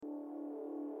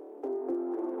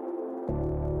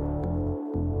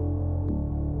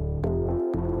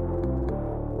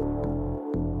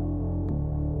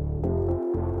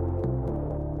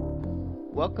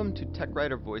Welcome to Tech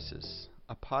Writer Voices,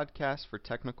 a podcast for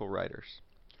technical writers.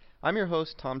 I'm your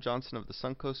host, Tom Johnson of the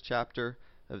Suncoast chapter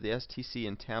of the STC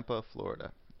in Tampa,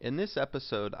 Florida. In this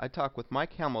episode, I talk with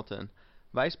Mike Hamilton,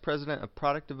 Vice President of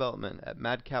Product Development at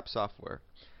Madcap Software.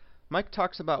 Mike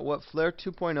talks about what Flare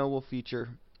 2.0 will feature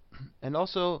and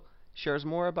also shares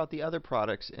more about the other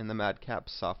products in the Madcap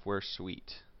Software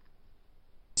suite.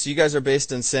 So you guys are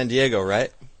based in San Diego,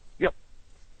 right? Yep.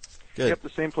 Good. Yep, the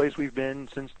same place we've been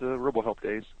since the RoboHelp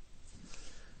days.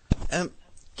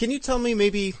 Can you tell me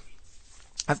maybe,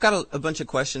 I've got a bunch of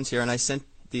questions here, and I sent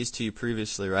these to you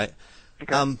previously, right?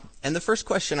 Okay. And the first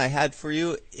question I had for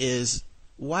you is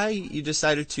why you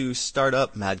decided to start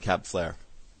up Madcap Flare.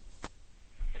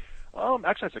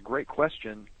 Actually, that's a great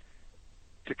question.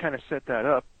 To kind of set that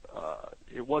up,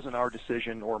 it wasn't our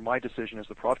decision or my decision as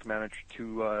the product manager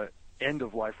to end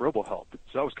of life RoboHelp.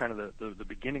 So that was kind of the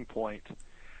beginning point.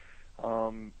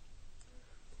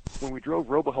 When we drove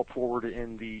RoboHelp forward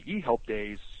in the eHelp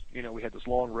days, we had this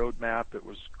long roadmap that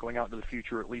was going out into the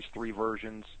future, at least 3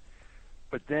 versions.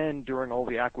 But then during all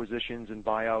the acquisitions and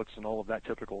buyouts and all of that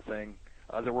typical thing,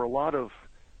 there were a lot of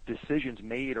decisions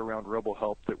made around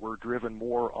RoboHelp that were driven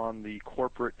more on the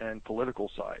corporate and political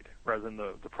side rather than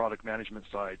the product management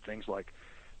side, things like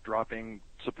dropping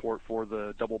support for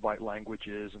the double byte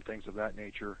languages and things of that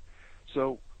nature.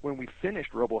 So when we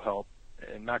finished RoboHelp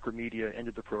and Macromedia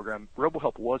ended the program,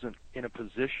 RoboHelp wasn't in a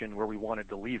position where we wanted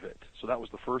to leave it. So that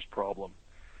was the first problem.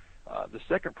 The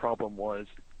second problem was,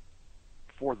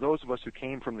 for those of us who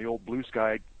came from the old Blue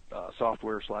Sky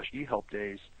software / eHelp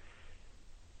days,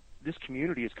 this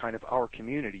community is kind of our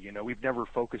community. We've never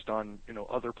focused on,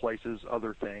 other places,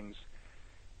 other things.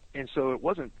 And so it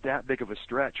wasn't that big of a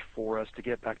stretch for us to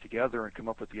get back together and come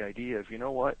up with the idea of,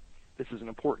 this is an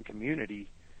important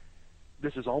community.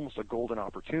 This is almost a golden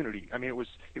opportunity. I mean,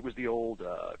 it was the old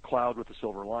cloud with the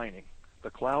silver lining.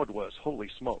 The cloud was, holy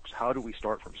smokes, how do we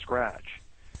start from scratch?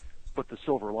 But the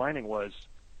silver lining was,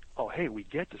 oh, hey, we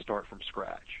get to start from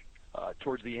scratch.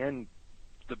 Towards the end,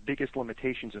 the biggest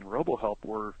limitations in RoboHelp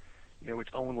were,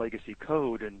 its own legacy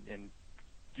code and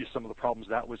just some of the problems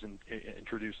that was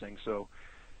introducing. So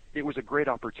it was a great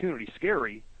opportunity,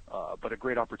 scary, but a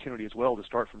great opportunity as well to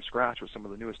start from scratch with some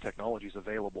of the newest technologies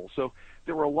available. So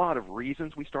there were a lot of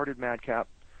reasons we started Madcap,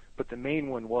 but the main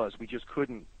one was we just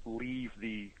couldn't leave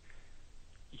the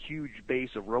huge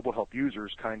base of RoboHelp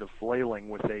users kind of flailing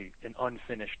with an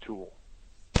unfinished tool.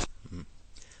 Mm-hmm.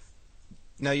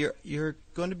 Now you're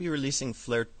going to be releasing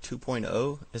Flare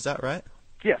 2.0, is that right?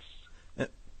 Yes.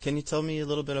 Can you tell me a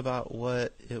little bit about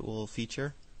what it will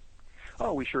feature?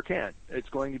 Oh, we sure can. It's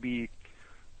going to be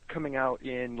coming out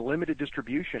in limited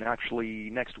distribution actually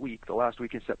next week, the last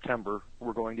week in September.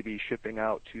 We're going to be shipping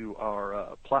out to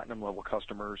our platinum level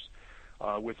customers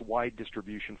with wide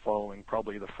distribution following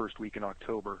probably the first week in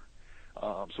October.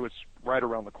 So it's right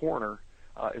around the corner.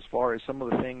 As far as some of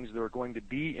the things that are going to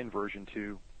be in version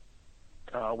 2,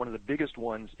 one of the biggest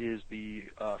ones is the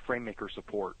FrameMaker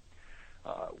support.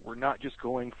 We're not just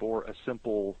going for a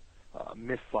simple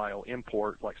MIF file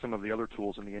import like some of the other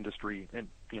tools in the industry, and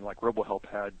like RoboHelp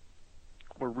had.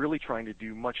 We're really trying to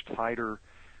do much tighter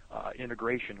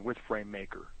integration with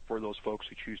FrameMaker for those folks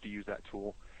who choose to use that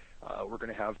tool. We're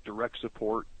going to have direct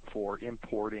support for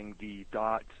importing the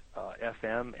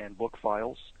 .fm and book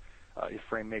files if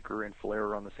FrameMaker and Flare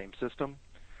are on the same system.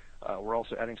 We're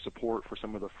also adding support for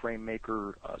some of the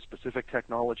FrameMaker specific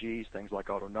technologies, things like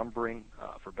auto numbering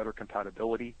for better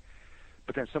compatibility.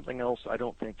 But then something else I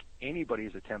don't think anybody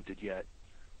has attempted yet,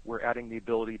 we're adding the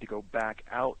ability to go back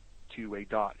out to a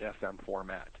 .fm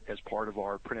format as part of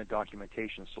our printed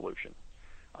documentation solution.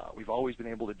 We've always been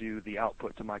able to do the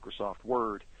output to Microsoft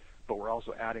Word, but we're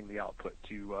also adding the output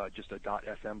to just a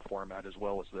 .fm format as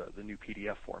well as the new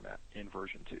PDF format in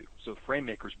version 2. So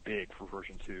FrameMaker's big for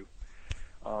version 2.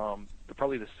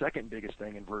 Probably the second biggest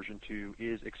thing in version 2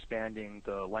 is expanding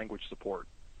the language support,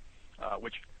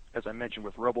 which, as I mentioned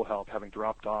with RoboHelp, having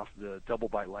dropped off the double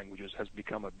byte languages has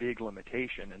become a big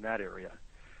limitation in that area.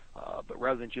 But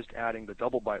rather than just adding the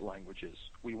double byte languages,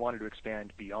 we wanted to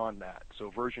expand beyond that. So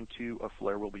version 2 of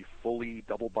Flare will be fully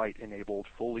double byte enabled,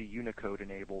 fully Unicode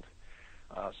enabled.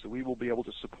 So we will be able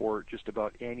to support just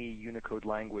about any Unicode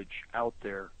language out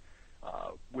there,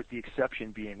 with the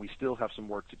exception being we still have some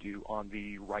work to do on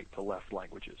the right to left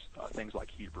languages, things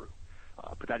like Hebrew.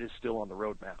 But that is still on the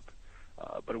roadmap.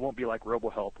 But it won't be like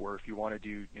RoboHelp, where if you want to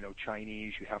do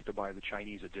Chinese, you have to buy the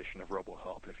Chinese edition of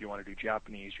RoboHelp. If you want to do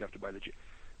Japanese, you have to buy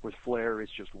with Flare,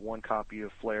 it's just one copy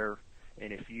of Flare.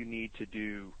 And if you need to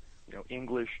do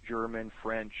English, German,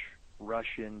 French,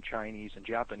 Russian, Chinese, and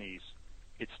Japanese,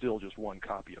 it's still just one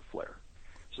copy of Flare.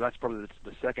 So that's probably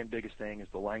the second biggest thing is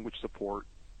the language support.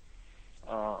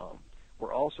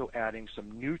 We're also adding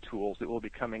some new tools that will be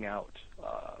coming out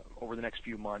over the next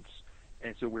few months.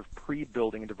 And so we're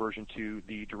pre-building into version 2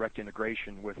 the direct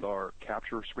integration with our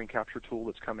screen capture tool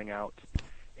that's coming out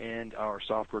and our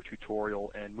software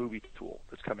tutorial and movie tool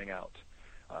that's coming out.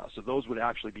 So those would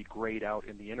actually be grayed out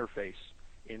in the interface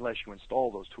unless you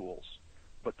install those tools.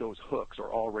 But those hooks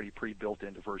are already pre-built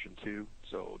into version 2,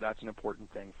 so that's an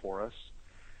important thing for us.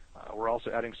 We're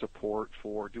also adding support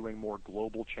for doing more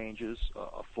global changes,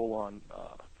 a full-on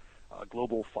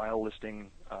global file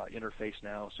listing interface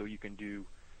now, so you can do,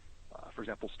 for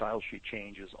example, style sheet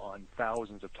changes on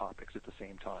thousands of topics at the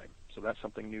same time. So that's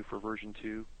something new for version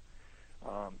 2.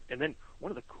 And then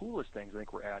one of the coolest things I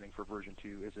think we're adding for version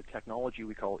 2 is a technology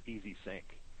we call Easy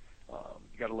Sync.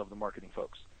 You got to love the marketing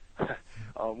folks.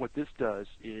 What this does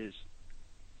is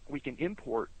we can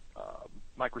import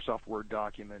Microsoft Word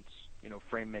documents,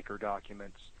 FrameMaker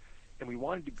documents, and we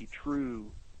wanted to be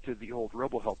true to the old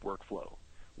RoboHelp workflow,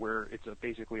 where it's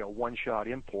basically a one-shot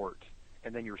import,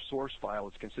 and then your source file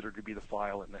is considered to be the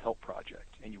file in the help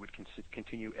project, and you would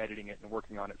continue editing it and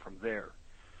working on it from there.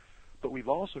 But we've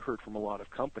also heard from a lot of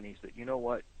companies that, you know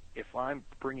what, if I'm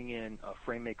bringing in a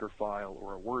FrameMaker file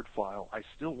or a Word file, I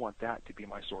still want that to be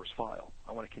my source file.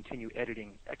 I want to continue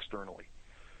editing externally.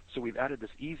 So we've added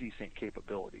this Easy Sync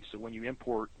capability. So when you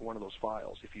import one of those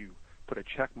files, if you put a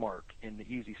check mark in the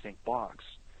Easy Sync box,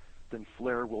 then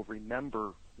Flare will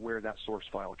remember where that source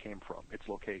file came from, its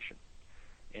location.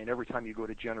 And every time you go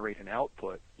to generate an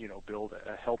output, build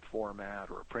a help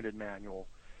format or a printed manual,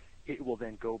 it will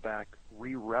then go back,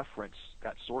 re-reference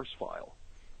that source file.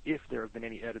 If there have been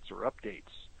any edits or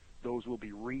updates, those will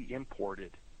be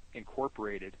re-imported,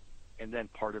 incorporated, and then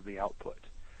part of the output.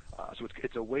 So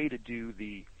it's a way to do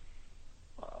the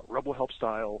RoboHelp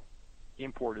style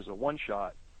import as a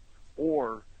one-shot,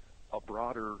 or a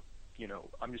broader,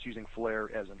 I'm just using Flare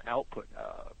as an output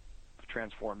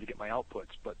transform to get my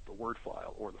outputs, but the Word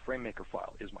file or the FrameMaker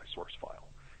file is my source file.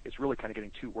 It's really kind of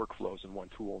getting two workflows in one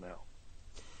tool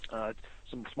now.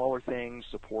 Some smaller things,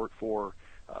 support for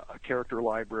a character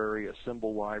library, a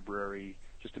symbol library,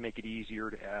 just to make it easier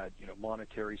to add,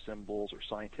 monetary symbols or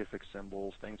scientific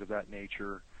symbols, things of that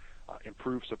nature.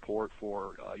 Improve support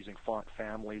for using font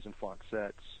families and font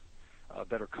sets,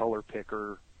 better color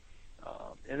picker,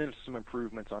 and then some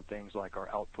improvements on things like our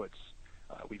outputs.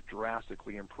 We've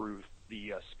drastically improved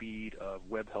the speed of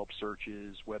web help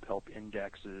searches, web help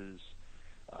indexes,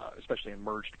 especially in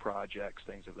merged projects,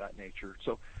 things of that nature.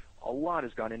 So a lot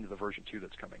has gone into the version 2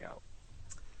 that's coming out.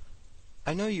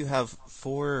 I know you have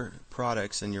 4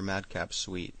 products in your MadCap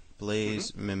suite: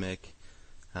 Blaze, Mimic,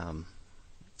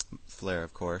 Flare,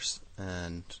 of course,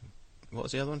 and what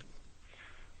was the other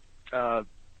one?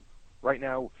 Right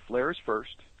now, Flare is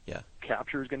first. Yeah.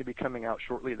 Capture is going to be coming out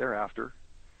shortly thereafter.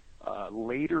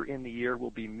 Later in the year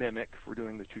will be Mimic for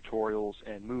doing the tutorials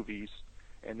and movies,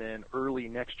 and then early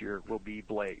next year will be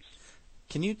Blaze.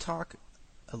 Can you talk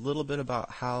a little bit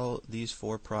about how these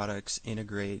 4 products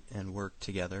integrate and work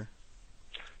together?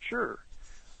 Sure.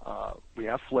 We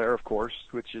have Flare, of course,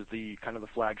 which is the kind of the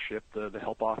flagship, the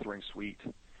help authoring suite.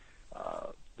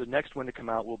 The next one to come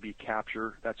out will be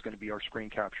Capture. That's going to be our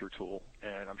screen capture tool,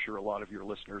 and I'm sure a lot of your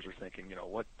listeners are thinking,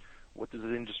 what does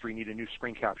the industry need a new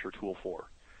screen capture tool for?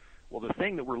 Well, the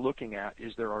thing that we're looking at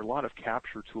is there are a lot of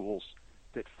capture tools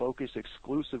that focus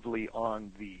exclusively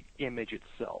on the image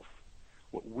itself.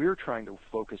 What we're trying to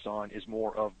focus on is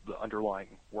more of the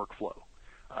underlying workflow,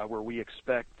 where we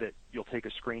expect that you'll take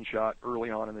a screenshot early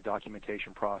on in the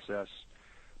documentation process.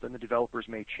 Then the developers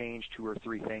may change 2 or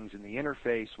 3 things in the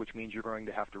interface, which means you're going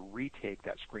to have to retake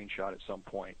that screenshot at some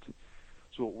point.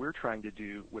 So what we're trying to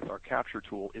do with our capture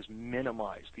tool is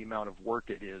minimize the amount of work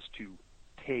it is to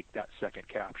take that second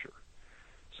capture.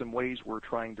 Some ways we're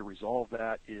trying to resolve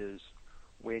that is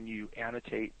when you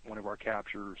annotate one of our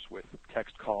captures with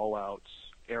text callouts,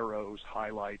 arrows,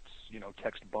 highlights,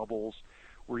 text bubbles,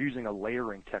 we're using a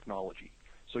layering technology.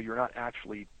 So you're not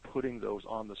actually putting those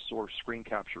on the source screen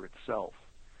capture itself.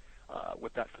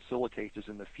 What that facilitates is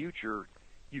in the future,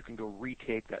 you can go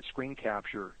retake that screen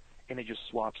capture, and it just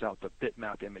swaps out the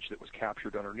bitmap image that was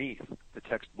captured underneath, the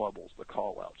text bubbles, the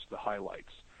callouts, the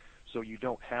highlights. So you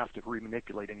don't have to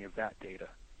remanipulate any of that data.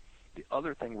 The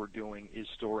other thing we're doing is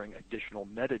storing additional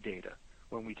metadata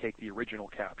when we take the original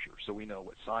capture. So we know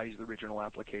what size the original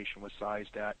application was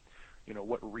sized at,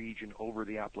 what region over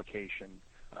the application.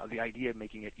 The idea of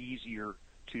making it easier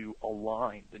to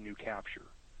align the new capture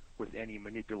with any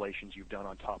manipulations you've done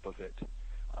on top of it.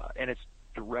 And it's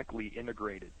directly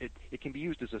integrated. It can be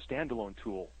used as a standalone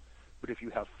tool, but if you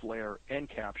have Flare and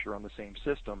Capture on the same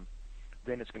system,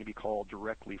 then it's going to be called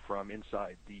directly from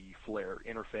inside the Flare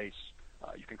interface.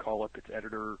 You can call up its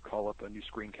editor, call up a new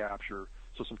screen capture,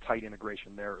 so some tight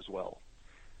integration there as well.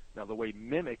 Now, the way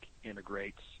Mimic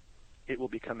integrates, it will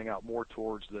be coming out more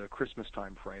towards the Christmas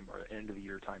time frame or end of the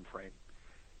year time frame.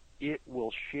 It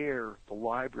will share the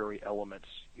library elements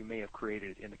you may have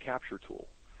created in the capture tool.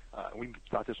 We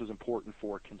thought this was important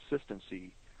for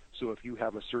consistency. So if you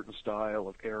have a certain style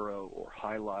of arrow or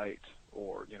highlight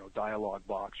or dialog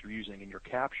box you're using in your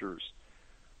captures,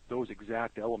 those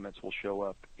exact elements will show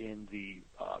up in the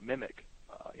Mimic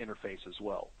interface as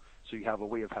well. So you have a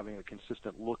way of having a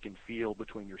consistent look and feel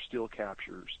between your still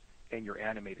captures and your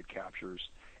animated captures,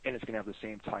 and it's going to have the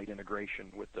same tight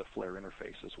integration with the Flare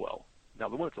interface as well. Now,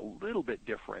 the one that's a little bit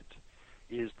different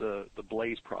is the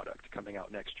Blaze product coming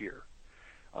out next year.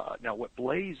 Now, what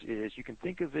Blaze is, you can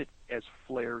think of it as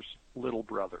Flare's little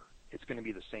brother. It's going to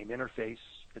be the same interface.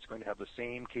 It's going to have the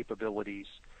same capabilities,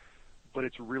 but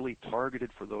it's really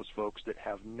targeted for those folks that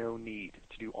have no need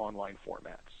to do online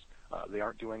formats. They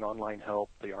aren't doing online help.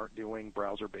 They aren't doing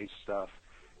browser-based stuff.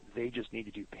 They just need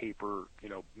to do paper,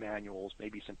 manuals,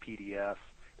 maybe some PDF,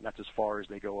 and that's as far as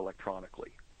they go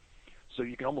electronically. So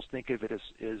you can almost think of it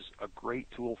as a great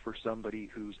tool for somebody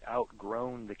who's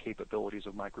outgrown the capabilities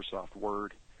of Microsoft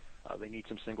Word. They need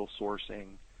some single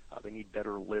sourcing. They need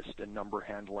better list and number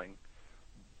handling.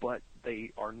 But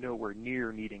they are nowhere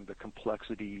near needing the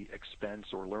complexity, expense,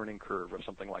 or learning curve of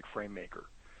something like FrameMaker.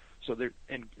 So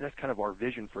and that's kind of our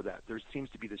vision for that. There seems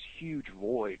to be this huge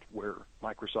void where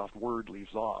Microsoft Word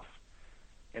leaves off,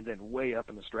 and then way up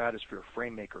in the stratosphere,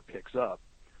 FrameMaker picks up.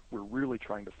 We're really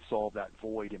trying to solve that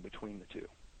void in between the two.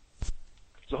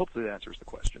 So hopefully that answers the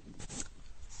question.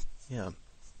 Yeah.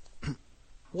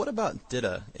 What about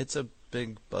DITA? It's a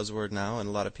big buzzword now, and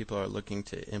a lot of people are looking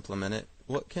to implement it.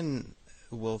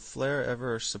 Will Flare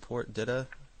ever support DITA?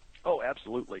 Oh,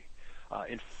 absolutely.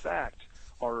 In fact,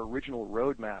 our original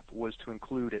roadmap was to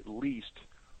include at least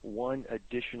one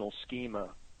additional schema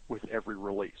with every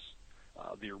release.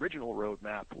 The original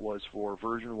roadmap was for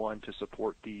version 1 to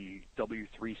support the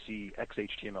W3C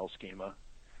XHTML schema.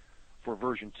 For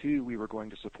version 2, we were going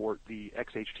to support the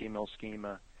XHTML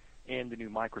schema and the new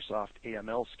Microsoft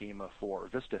AML schema for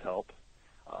VistaHelp.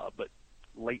 But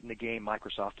late in the game,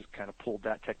 Microsoft has kind of pulled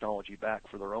that technology back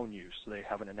for their own use. They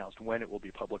haven't announced when it will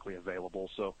be publicly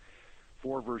available. So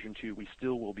for version 2, we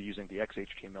still will be using the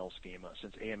XHTML schema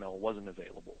since AML wasn't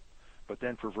available. But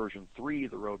then for version 3,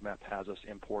 the roadmap has us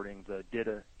importing the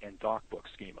DITA and DocBook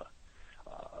schema.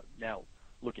 Now,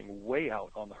 looking way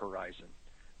out on the horizon,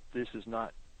 this is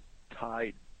not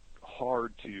tied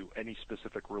hard to any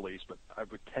specific release, but I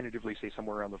would tentatively say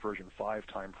somewhere around the version 5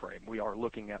 timeframe, we are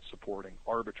looking at supporting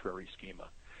arbitrary schema.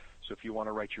 So if you want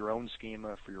to write your own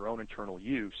schema for your own internal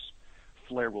use,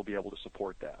 Flare will be able to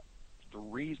support that. The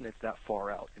reason it's that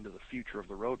far out into the future of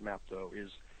the roadmap, though, is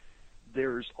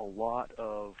there's a lot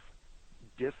of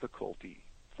difficulty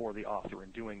for the author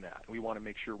in doing that. We want to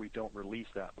make sure we don't release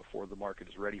that before the market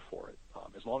is ready for it.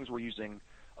 As long as we're using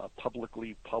a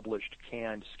publicly published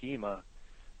canned schema,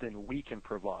 then we can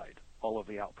provide all of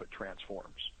the output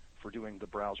transforms for doing the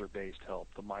browser-based help,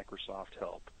 the Microsoft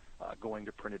help, going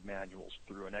to printed manuals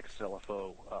through an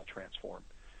XLFO transform.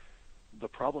 The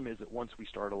problem is that once we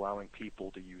start allowing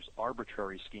people to use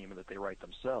arbitrary schema that they write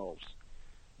themselves,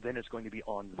 then it's going to be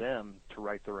on them to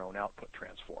write their own output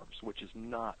transforms, which is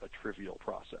not a trivial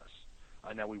process.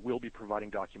 Now, we will be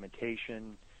providing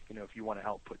documentation. If you want to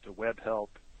output to web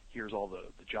help, here's all the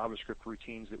JavaScript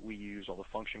routines that we use, all the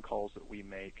function calls that we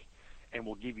make, and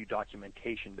we'll give you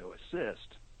documentation to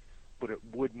assist, but it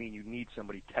would mean you need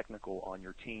somebody technical on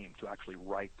your team to actually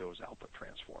write those output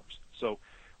transforms. So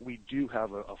we do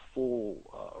have a full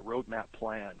roadmap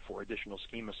plan for additional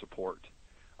schema support.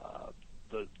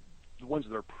 The ones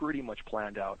that are pretty much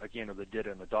planned out, again, are the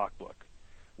DITA and the DocBook.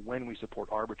 When we support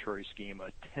arbitrary schema,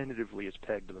 tentatively is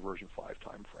pegged to the version 5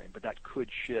 timeframe, but that could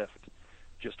shift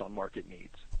just on market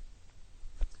needs.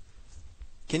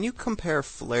 Can you compare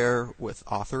Flare with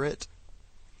AuthorIt?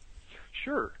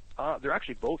 Sure. They're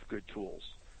actually both good tools.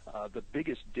 The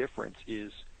biggest difference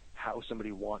is how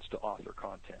somebody wants to author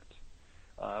content.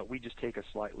 We just take a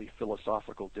slightly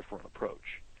philosophical different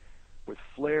approach. With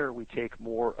Flare, we take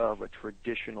more of a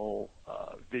traditional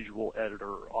visual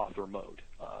editor author mode,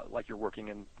 like you're working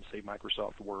in, say,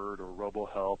 Microsoft Word or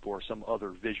RoboHelp or some other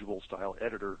visual style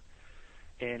editor.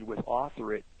 And with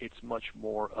AuthorIt, it's much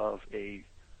more of a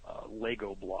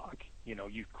Lego block.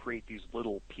 You create these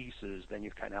little pieces, then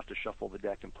you kind of have to shuffle the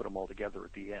deck and put them all together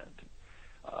at the end.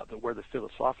 But where the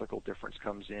philosophical difference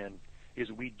comes in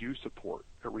is we do support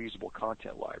a reusable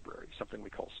content library, something we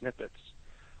call snippets.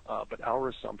 But our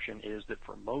assumption is that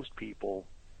for most people,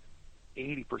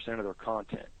 80% of their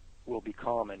content will be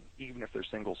common even if they're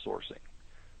single sourcing.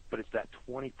 But it's that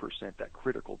 20%, that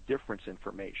critical difference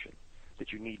information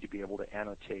that you need to be able to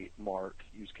annotate, mark,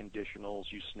 use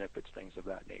conditionals, use snippets, things of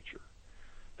that nature.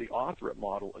 The author-it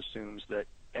model assumes that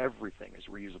everything is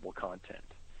reusable content.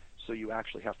 So you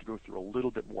actually have to go through a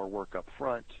little bit more work up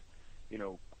front,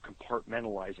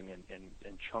 compartmentalizing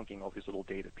and chunking all these little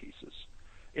data pieces.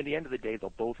 In the end of the day,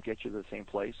 they'll both get you to the same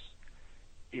place.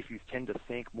 If you tend to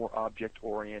think more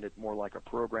object-oriented, more like a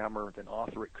programmer, then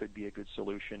author-it could be a good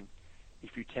solution.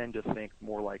 If you tend to think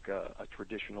more like a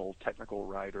traditional technical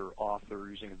writer, author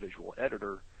using a visual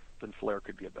editor, then Flare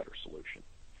could be a better solution.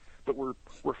 But we're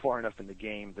far enough in the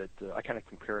game that I kind of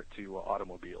compare it to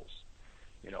automobiles.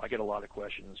 I get a lot of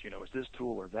questions, is this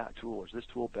tool or that tool, or is this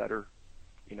tool better?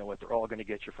 You know what, they're all going to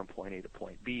get you from point A to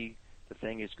point B. The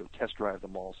thing is, go test drive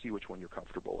them all, see which one you're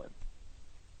comfortable in.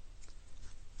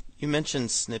 You mentioned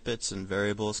snippets and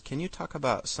variables. Can you talk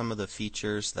about some of the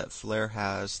features that Flare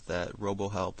has that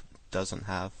RoboHelp doesn't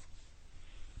have?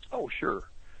 Oh, sure.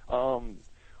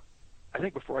 I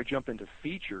think before I jump into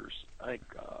features, I think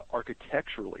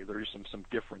architecturally there's some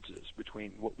differences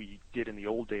between what we did in the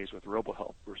old days with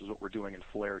RoboHelp versus what we're doing in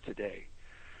Flare today.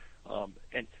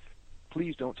 And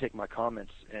please don't take my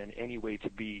comments in any way to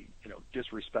be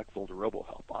disrespectful to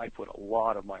RoboHelp. I put a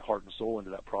lot of my heart and soul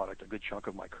into that product, a good chunk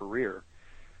of my career.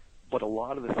 But a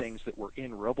lot of the things that were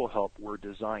in RoboHelp were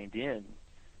designed in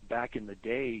back in the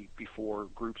day before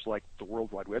groups like the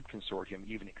World Wide Web Consortium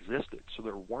even existed. So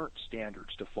there weren't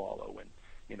standards to follow and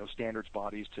standards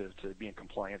bodies to be in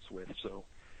compliance with. So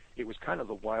it was kind of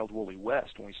the wild woolly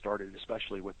west when we started,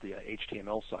 especially with the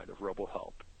HTML side of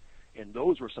RoboHelp. And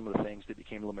those were some of the things that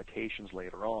became limitations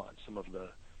later on. Some of the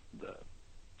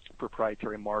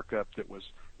proprietary markup that was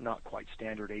not quite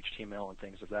standard HTML and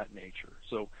things of that nature.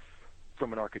 So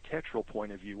from an architectural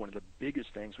point of view, one of the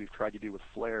biggest things we've tried to do with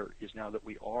Flare is now that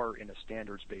we are in a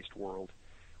standards-based world,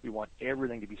 we want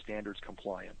everything to be standards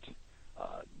compliant.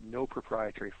 No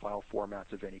proprietary file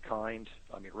formats of any kind.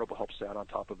 I mean, RoboHelp sat on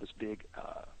top of this big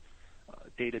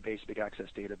database, big access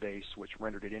database, which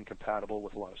rendered it incompatible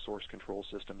with a lot of source control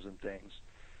systems and things.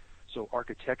 So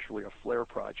architecturally, a Flare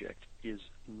project is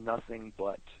nothing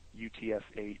but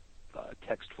UTF-8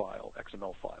 text file,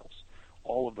 XML files.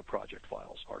 All of the project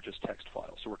files are just text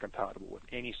files, so we're compatible with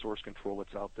any source control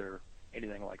that's out there,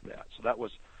 anything like that. So that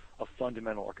was a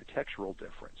fundamental architectural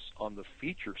difference. On the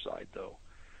feature side, though,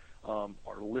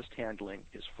 our list handling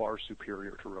is far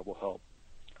superior to RoboHelp.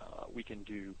 We can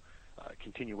do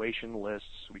continuation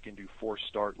lists. We can do forced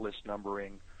start list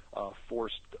numbering,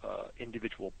 forced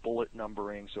individual bullet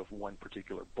numbering. So if one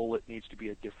particular bullet needs to be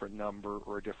a different number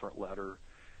or a different letter,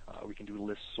 we can do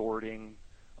list sorting,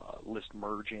 list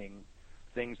merging,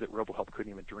 things that RoboHelp couldn't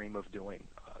even dream of doing.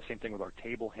 Same thing with our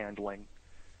table handling.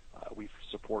 We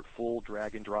support full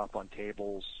drag and drop on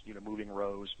tables, moving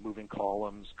rows, moving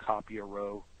columns, copy a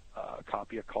row,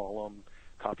 copy a column,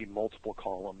 copy multiple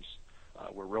columns,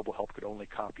 where RoboHelp could only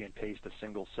copy and paste a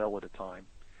single cell at a time.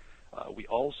 We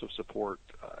also support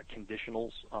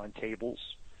conditionals on tables,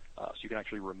 so you can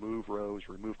actually remove rows,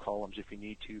 remove columns if you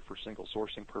need to for single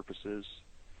sourcing purposes.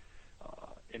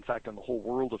 In fact, in the whole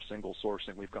world of single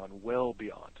sourcing, we've gone well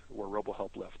beyond where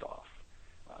RoboHelp left off.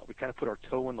 We kind of put our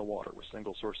toe in the water with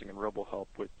single sourcing and RoboHelp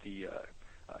with the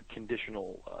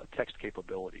conditional text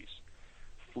capabilities.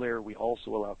 Flare, we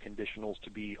also allow conditionals to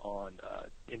be on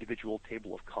individual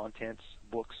table of contents,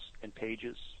 books, and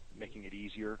pages, making it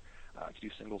easier to do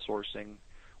single sourcing.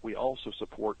 We also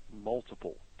support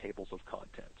multiple tables of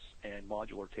contents and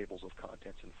modular tables of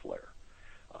contents in Flare.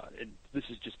 And this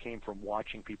just came from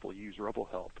watching people use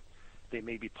RoboHelp. They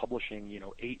may be publishing,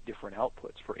 8 different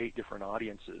outputs for 8 different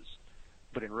audiences,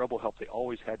 but in RoboHelp they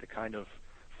always had to kind of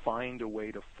find a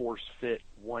way to force fit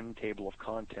one table of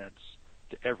contents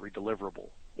to every deliverable,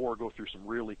 or go through some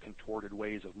really contorted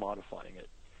ways of modifying it.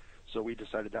 So we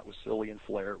decided that was silly in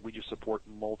Flare. We just support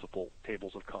multiple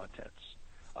tables of contents,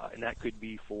 and that could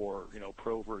be for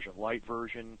Pro version, Light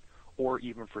version, or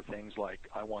even for things like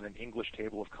I want an English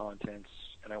table of contents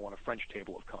and I want a French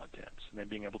table of contents, and then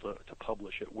being able to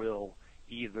publish at will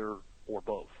either or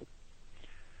both.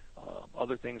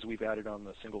 Other things we've added on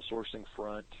the single sourcing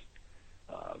front,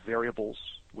 variables,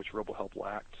 which RoboHelp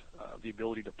lacked, the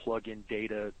ability to plug in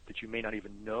data that you may not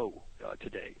even know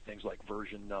today, things like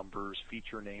version numbers,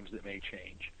 feature names that may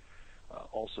change.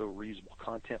 Also, reusable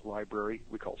content library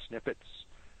we call snippets.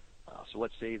 So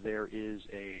let's say there is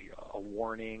a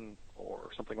warning or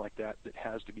something like that that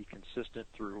has to be consistent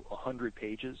through 100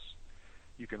 pages.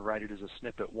 You can write it as a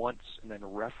snippet once and then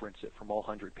reference it from all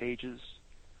 100 pages.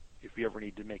 If you ever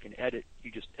need to make an edit,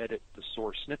 you just edit the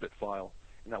source snippet file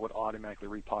and that would automatically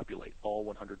repopulate all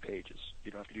 100 pages.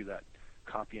 You don't have to do that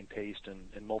copy and paste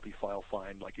and multi-file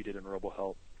find like you did in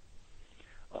RoboHelp.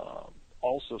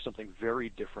 Also, something very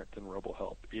different than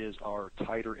RoboHelp is our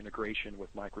tighter integration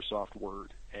with Microsoft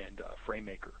Word and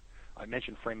FrameMaker. I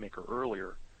mentioned FrameMaker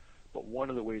earlier, but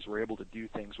one of the ways we're able to do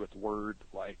things with Word,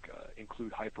 like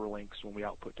include hyperlinks when we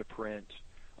output to print,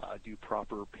 do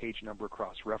proper page number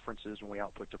cross references when we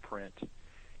output to print,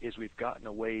 is we've gotten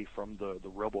away from the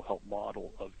RoboHelp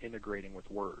model of integrating with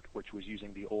Word, which was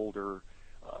using the older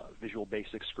Visual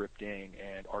Basic scripting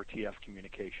and RTF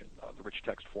communication, the rich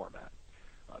text format.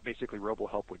 Basically,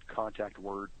 RoboHelp would contact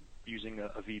Word using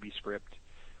a VB script,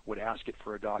 would ask it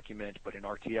for a document, but in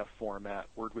RTF format.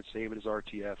 Word would save it as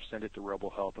RTF, send it to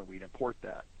RoboHelp, and we'd import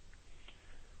that.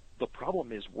 The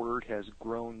problem is Word has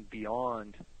grown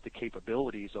beyond the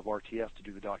capabilities of RTF to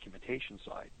do the documentation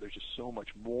side. There's just so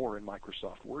much more in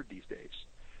Microsoft Word these days.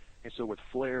 And so with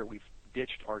Flare, we've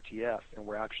ditched RTF, and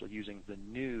we're actually using the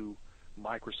new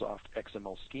Microsoft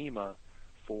XML schema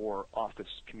for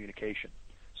Office communication.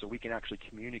 So we can actually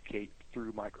communicate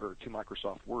through to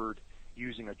Microsoft Word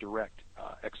using a direct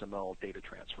XML data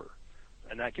transfer.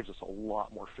 And that gives us a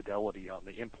lot more fidelity on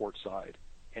the import side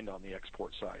and on the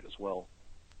export side as well.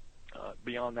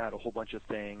 Beyond that, a whole bunch of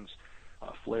things.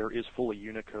 Flare is fully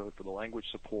Unicode for the language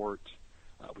support.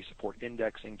 We support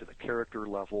indexing to the character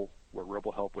level, where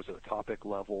RoboHelp was at a topic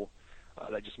level.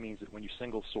 That just means that when you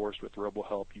single source with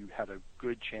RoboHelp, you have a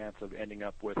good chance of ending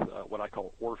up with what I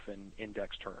call orphan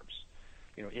index terms.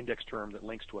 Index term that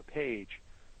links to a page,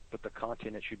 but the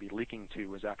content it should be linking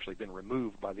to has actually been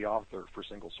removed by the author for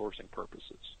single sourcing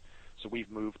purposes. So we've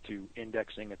moved to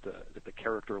indexing at the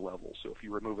character level. So if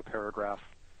you remove a paragraph,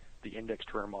 the index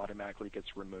term automatically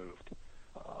gets removed.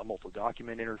 A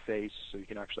multi-document interface, so you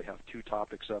can actually have two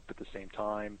topics up at the same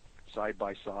time, side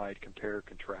by side, compare,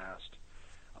 contrast.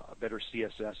 Better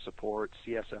CSS support,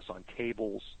 CSS on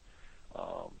tables,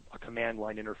 a command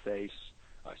line interface,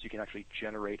 so you can actually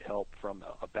generate help from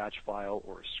a batch file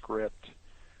or a script.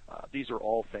 These are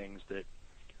all things that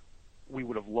we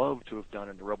would have loved to have done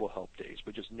in the RoboHelp days,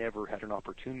 but just never had an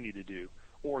opportunity to do,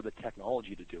 or the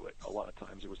technology to do it. A lot of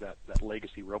times it was that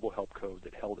legacy RoboHelp code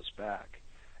that held us back.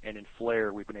 And in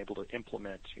Flare, we've been able to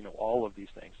implement, all of these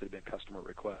things that have been customer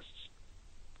requests.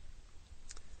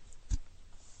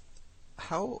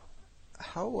 How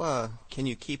can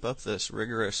you keep up this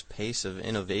rigorous pace of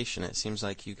innovation? It seems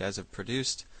like you guys have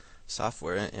produced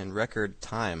software in record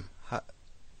time.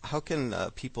 How can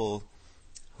people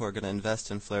who are going to invest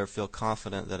in Flare feel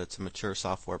confident that it's a mature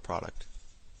software product?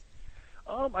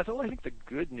 I think the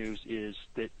good news is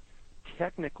that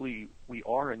technically we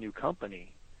are a new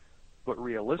company, but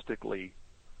realistically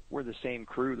we're the same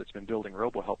crew that's been building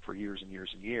RoboHelp for years and years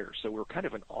and years. So we're kind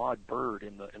of an odd bird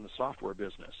in the software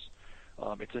business.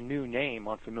 It's a new name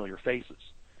on familiar faces.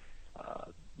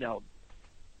 Now,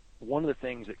 one of the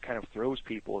things that kind of throws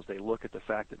people is they look at the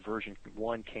fact that version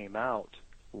 1 came out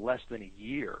less than a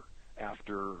year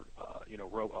after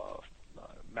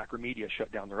Macromedia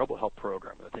shut down the RoboHelp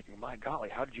program. And they're thinking, my golly,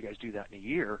 how did you guys do that in a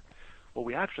year? Well,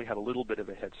 we actually had a little bit of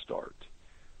a head start.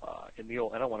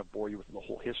 I don't want to bore you with the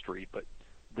whole history, but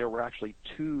there were actually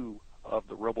 2 of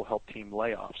the RoboHelp team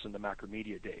layoffs in the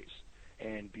Macromedia days.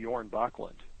 And Bjorn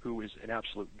Backlund, who is an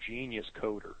absolute genius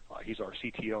coder, he's our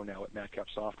CTO now at Madcap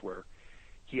Software,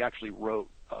 he actually wrote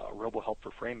RoboHelp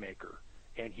for FrameMaker,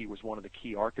 and he was one of the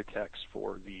key architects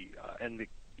for the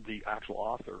actual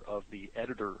author of the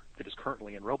editor that is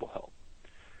currently in RoboHelp.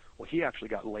 Well, he actually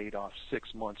got laid off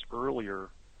 6 months earlier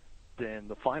than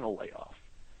the final layoff,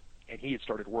 and he had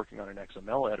started working on an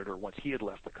XML editor once he had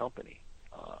left the company.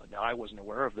 Now, I wasn't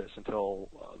aware of this until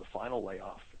the final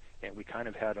layoff, and we kind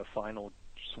of had a final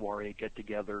soiree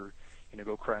get-together,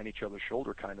 go cry on each other's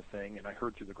shoulder kind of thing, and I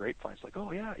heard through the grapevine, it's like,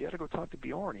 oh, yeah, you got to go talk to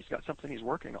Bjorn. He's got something he's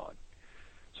working on.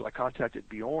 So I contacted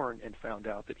Bjorn and found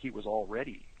out that he was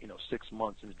already, 6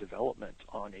 months into development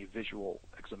on a visual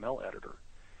XML editor.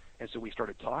 And so we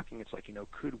started talking. It's like,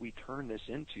 could we turn this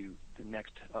into the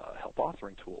next help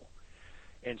authoring tool?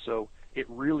 And so it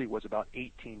really was about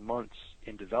 18 months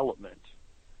in development,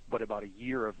 but about a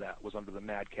year of that was under the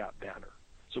Madcap banner.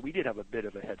 So we did have a bit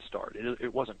of a head start.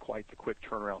 It wasn't quite the quick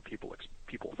turnaround people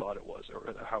thought it was,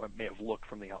 or how it may have looked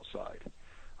from the outside.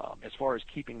 As far as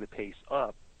keeping the pace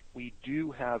up, we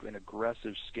do have an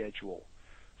aggressive schedule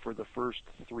for the first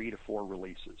 3 to 4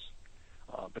 releases.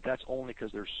 But that's only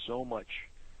because there's so much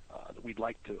that we'd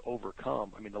like to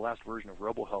overcome. The last version of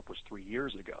RoboHelp was 3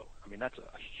 years ago. That's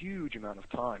a huge amount of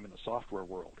time in the software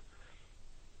world.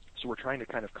 So we're trying to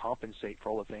kind of compensate for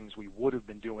all the things we would have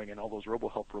been doing in all those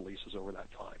RoboHelp releases over that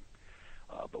time.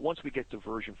 But once we get to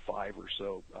version 5 or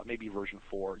so, maybe version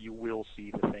 4, you will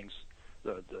see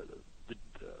the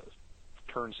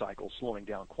turn cycle slowing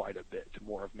down quite a bit to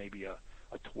more of maybe a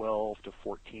 12 to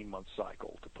 14 month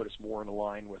cycle to put us more in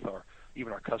line with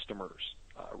even our customers'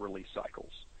 release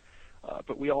cycles.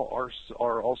 But we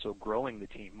are also growing the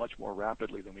team much more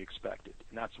rapidly than we expected,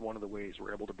 and that's one of the ways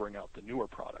we're able to bring out the newer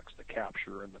products, the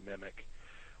Capture and the Mimic.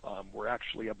 We're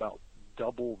actually about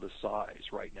double the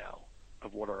size right now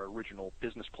of what our original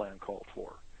business plan called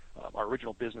for. Our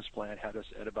original business plan had us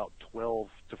at about 12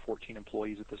 to 14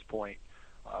 employees at this point.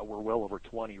 We're well over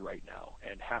 20 right now,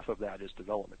 and half of that is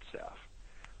development staff.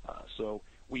 So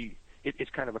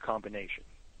it's kind of a combination.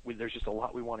 There's just a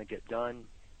lot we want to get done,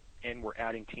 and we're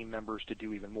adding team members to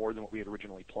do even more than what we had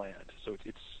originally planned. So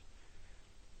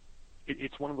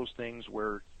it's one of those things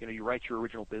where you write your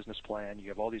original business plan, you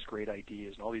have all these great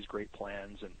ideas and all these great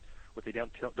plans, and what they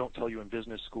don't tell you in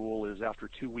business school is after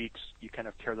 2 weeks you kind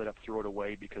of tear that up, throw it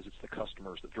away, because it's the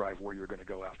customers that drive where you're going to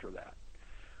go after that.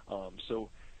 So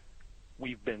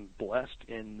we've been blessed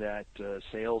in that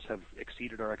sales have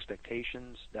exceeded our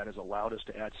expectations. That has allowed us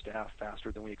to add staff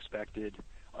faster than we expected,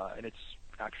 and it's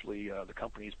actually the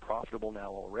company's profitable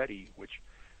now already, which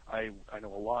I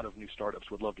know a lot of new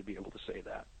startups would love to be able to say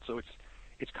that. So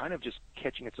it's kind of just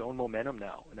catching its own momentum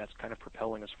now, and that's kind of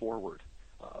propelling us forward.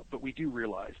 But we do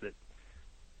realize that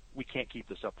we can't keep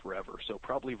this up forever. So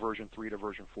probably version 3 to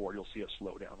version 4, you'll see us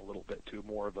slow down a little bit to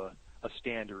more of a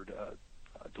standard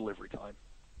delivery time.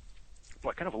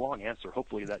 But kind of a long answer.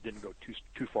 Hopefully that didn't go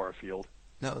too far afield.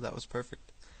 No, that was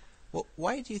perfect. Well,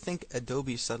 why do you think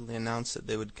Adobe suddenly announced that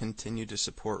they would continue to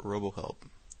support RoboHelp?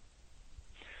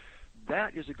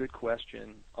 That is a good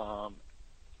question.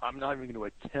 I'm not even going to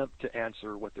attempt to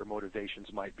answer what their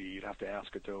motivations might be. You'd have to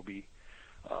ask Adobe.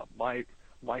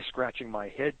 My scratching my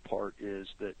head part is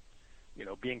that,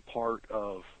 being part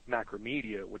of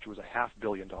Macromedia, which was a $500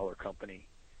 million company,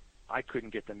 I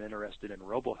couldn't get them interested in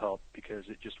RoboHelp because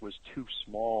it just was too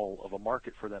small of a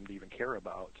market for them to even care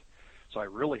about. So I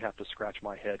really have to scratch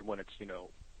my head when it's,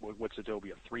 what's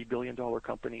Adobe, a $3 billion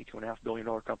company, $2.5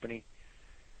 billion company?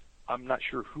 I'm not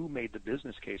sure who made the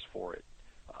business case for it,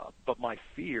 but my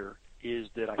fear is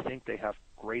that I think they have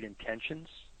great intentions.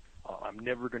 I'm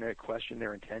never going to question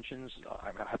their intentions.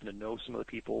 I happen to know some of the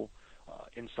people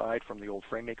inside from the old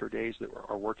FrameMaker days that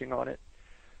are working on it,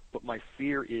 but my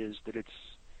fear is that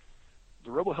the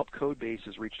RoboHelp code base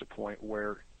has reached a point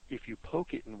where if you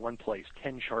poke it in one place,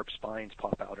 10 sharp spines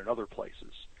pop out in other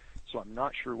places. So I'm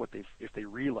not sure if they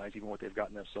realize even what they've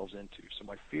gotten themselves into. So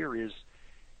my fear is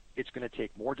it's going to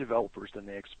take more developers than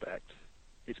they expect.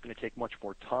 It's going to take much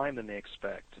more time than they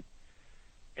expect.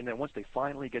 And then once they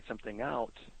finally get something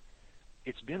out,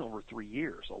 it's been over 3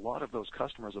 years. A lot of those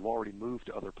customers have already moved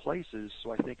to other places,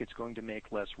 so I think it's going to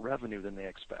make less revenue than they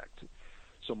expect.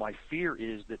 So my fear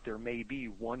is that there may be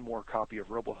one more copy of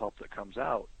RoboHelp that comes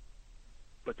out,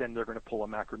 but then they're going to pull a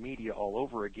Macromedia all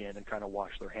over again and kind of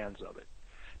wash their hands of it.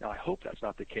 Now, I hope that's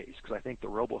not the case, because I think the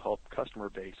RoboHelp customer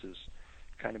base has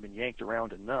kind of been yanked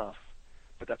around enough,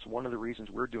 but that's one of the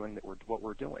reasons we're doing what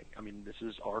we're doing. I mean, this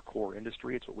is our core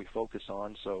industry. It's what we focus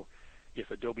on. So if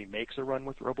Adobe makes a run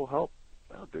with RoboHelp,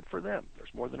 well, good for them.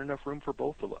 There's more than enough room for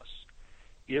both of us.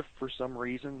 If for some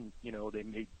reason, they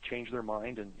may change their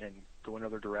mind and go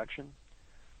another direction,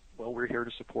 well, we're here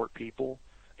to support people.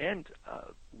 And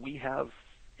we have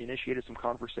initiated some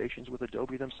conversations with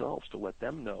Adobe themselves to let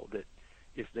them know that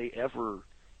if they ever,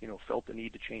 felt the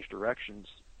need to change directions,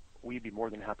 we'd be more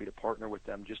than happy to partner with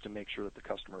them just to make sure that the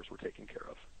customers were taken care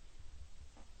of.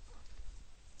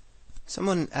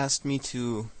 Someone asked me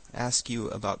to ask you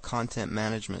about content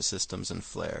management systems in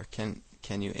Flare. Can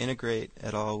you integrate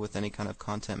at all with any kind of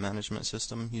content management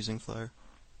system using Flare?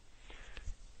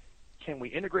 Can we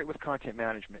integrate with content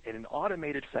management? In an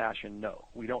automated fashion, no.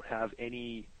 We don't have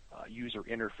any user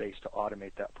interface to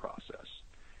automate that process.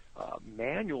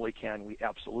 Manually, can we?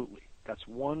 Absolutely. That's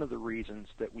one of the reasons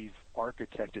that we've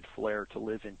architected Flare to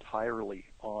live entirely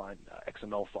on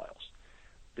XML files.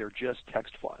 They're just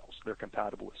text files. They're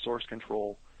compatible with source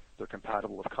control. They're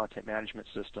compatible with content management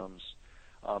systems,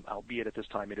 albeit at this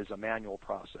time it is a manual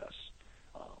process.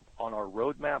 On our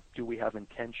roadmap, do we have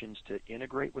intentions to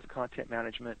integrate with content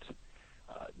management?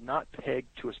 Not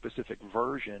pegged to a specific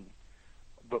version,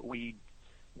 but we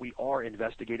are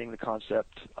investigating the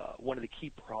concept. One of the key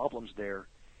problems there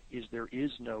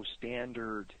is no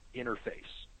standard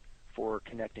interface for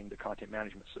connecting to content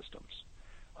management systems.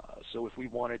 So if we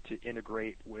wanted to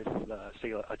integrate with,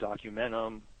 say, a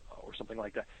Documentum or something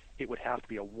like that, it would have to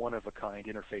be a one-of-a-kind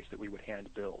interface that we would hand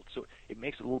build. So it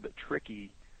makes it a little bit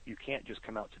tricky. You can't just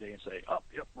come out today and say, oh,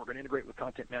 yep, we're going to integrate with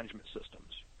content management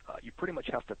systems. You pretty much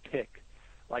have to pick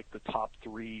like the top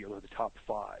 3 or the top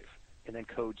 5, and then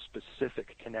code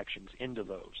specific connections into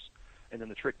those. And then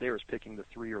the trick there is picking the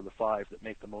 3 or the 5 that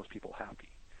make the most people happy.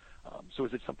 So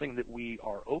is it something that we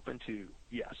are open to?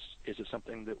 Yes. Is it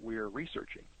something that we're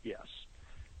researching? Yes.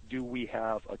 Do we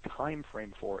have a time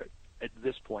frame for it? At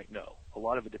this point, no. A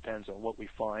lot of it depends on what we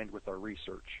find with our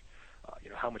research,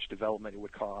 how much development it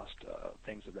would cost,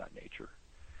 things of that nature.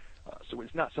 So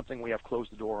it's not something we have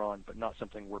closed the door on, but not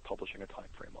something we're publishing a time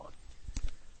frame on.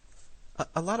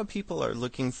 A lot of people are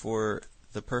looking for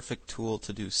the perfect tool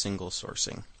to do single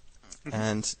sourcing.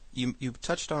 And you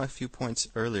touched on a few points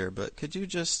earlier, but could you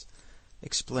just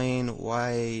explain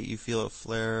why you feel a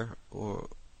Flare or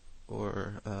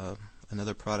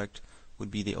another product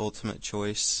would be the ultimate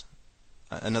choice?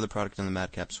 Another product in the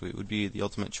MadCap suite would be the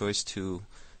ultimate choice to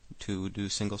do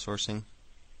single sourcing?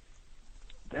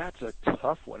 That's a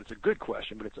tough one. It's a good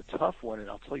question, but it's a tough one, and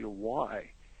I'll tell you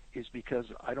why. Is because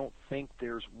I don't think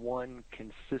there's one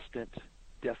consistent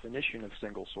definition of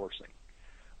single sourcing.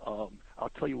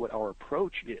 I'll tell you what our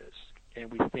approach is,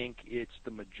 and we think it's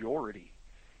the majority,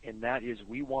 and that is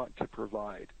we want to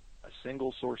provide a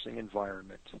single sourcing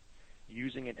environment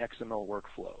using an XML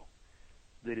workflow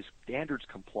that is standards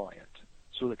compliant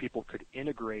so that people could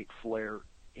integrate Flare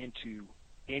into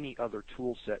any other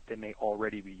tool set they may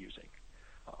already be using.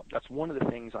 That's one of the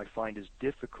things I find is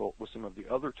difficult with some of the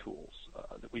other tools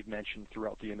that we've mentioned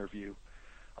throughout the interview,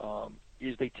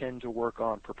 is they tend to work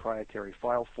on proprietary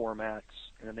file formats,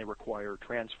 and then they require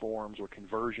transforms or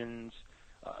conversions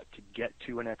to get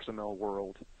to an XML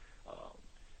world.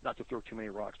 Not to throw too many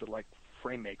rocks, but like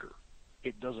FrameMaker,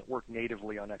 it doesn't work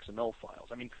natively on XML files.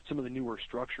 I mean, some of the newer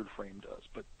structured Frame does,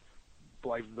 but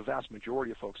by the vast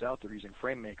majority of folks out there using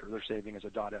FrameMaker, they're saving as a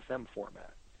 .fm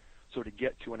format. So to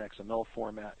get to an XML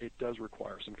format, it does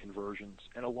require some conversions,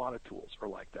 and a lot of tools are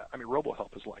like that. I mean,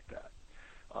 RoboHelp is like that.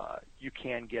 You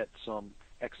can get some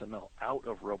XML out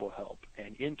of RoboHelp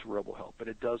and into RoboHelp, but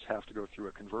it does have to go through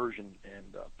a conversion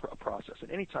and a process.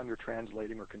 And anytime you're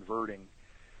translating or converting,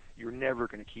 you're never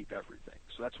going to keep everything.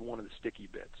 So that's one of the sticky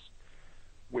bits.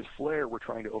 With Flare, we're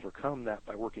trying to overcome that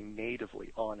by working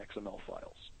natively on XML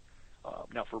files.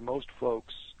 Now, for most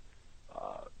folks,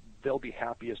 they'll be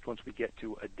happiest once we get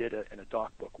to a DITA and a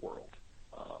DocBook world.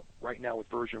 Right now with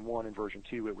version 1 and version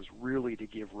 2, it was really to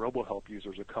give RoboHelp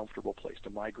users a comfortable place to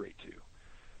migrate to.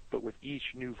 But with each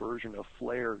new version of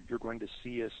Flare, you're going to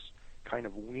see us kind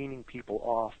of weaning people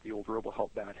off the old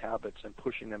RoboHelp bad habits and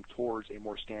pushing them towards a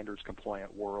more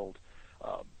standards-compliant world,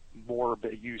 more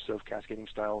use of cascading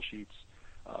style sheets,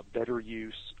 better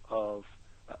use of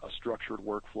a structured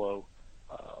workflow,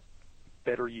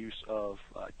 better use of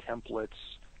templates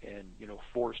and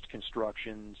forced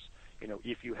constructions.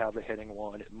 If you have a heading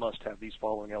 1, it must have these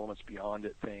following elements beyond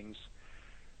it things.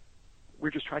 We're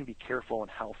just trying to be careful in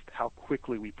how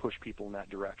quickly we push people in that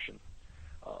direction.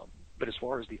 But as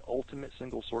far as the ultimate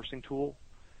single sourcing tool,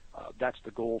 that's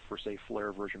the goal for, say,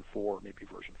 Flare version 4, maybe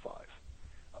version 5.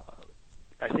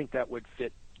 I think that would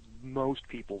fit most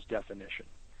people's definition.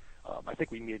 I think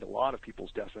we meet a lot of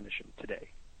people's definition today.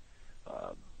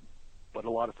 But a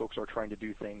lot of folks are trying to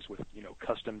do things with,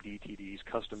 custom DTDs,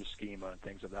 custom schema, and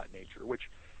things of that nature, which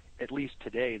at least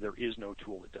today there is no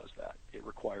tool that does that. It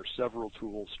requires several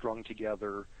tools strung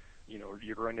together.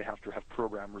 You're going to have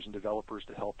programmers and developers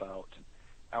to help out.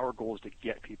 Our goal is to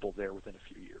get people there within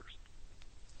a few years.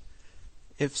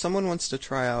 If someone wants to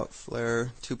try out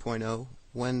Flare 2.0,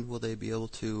 when will they be able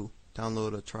to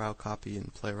download a trial copy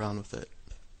and play around with it?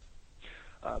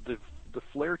 The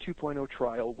Flare 2.0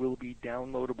 trial will be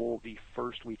downloadable the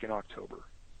first week in October.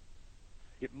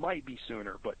 It might be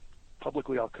sooner, but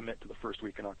publicly I'll commit to the first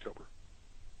week in October.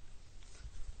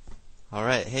 All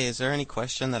right. Hey, is there any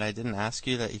question that I didn't ask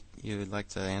you that you would like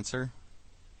to answer?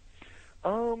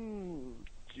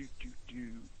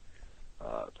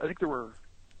 I think there were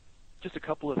just a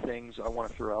couple of things I want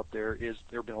to throw out there. There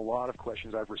have been a lot of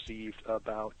questions I've received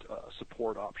about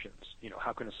support options.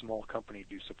 How can a small company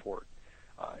do support?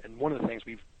 And one of the things,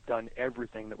 we've done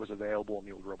everything that was available in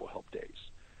the old RoboHelp days.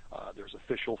 There's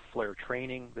official Flare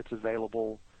training that's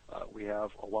available. We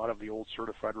have a lot of the old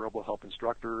certified RoboHelp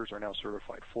instructors are now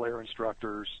certified Flare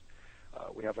instructors.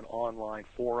 We have an online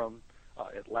forum.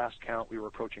 At last count, we were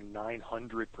approaching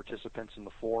 900 participants in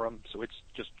the forum, so it's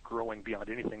just growing beyond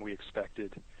anything we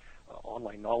expected.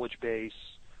 Online knowledge base,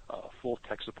 full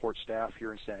tech support staff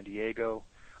here in San Diego.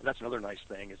 And that's another nice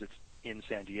thing, is it's in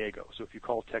San Diego. So if you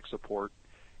call tech support,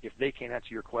 if they can't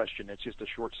answer your question, it's just a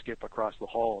short skip across the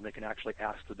hall, and they can actually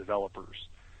ask the developers.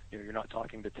 You're not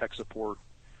talking to tech support,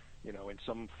 in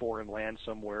some foreign land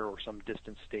somewhere or some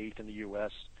distant state in the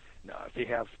U.S. No, if they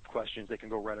have questions, they can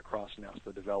go right across and ask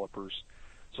the developers.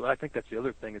 So I think that's the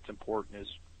other thing that's important is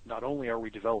not only are we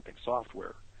developing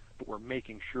software, but we're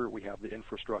making sure we have the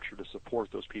infrastructure to support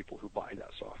those people who buy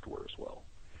that software as well.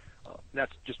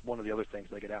 That's just one of the other things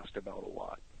I get asked about a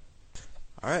lot.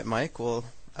 All right, Mike. Well,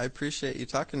 I appreciate you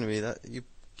talking to me. That you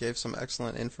gave some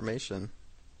excellent information.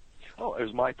 Oh, it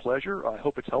was my pleasure. I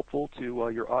hope it's helpful to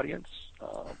your audience.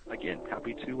 Again,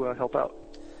 happy to help out.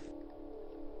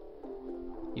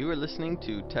 You are listening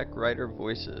to Tech Writer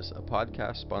Voices, a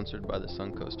podcast sponsored by the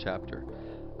Suncoast chapter.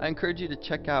 I encourage you to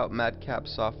check out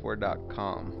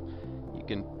madcapsoftware.com. You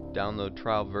can download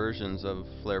trial versions of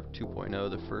Flare 2.0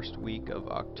 the first week of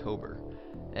October.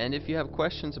 And if you have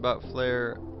questions about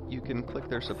Flare, you can click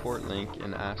their support link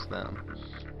and ask them.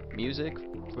 Music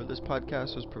for this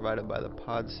podcast was provided by the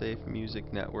PodSafe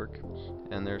Music Network,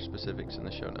 and there are specifics in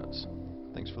the show notes.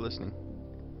 Thanks for listening.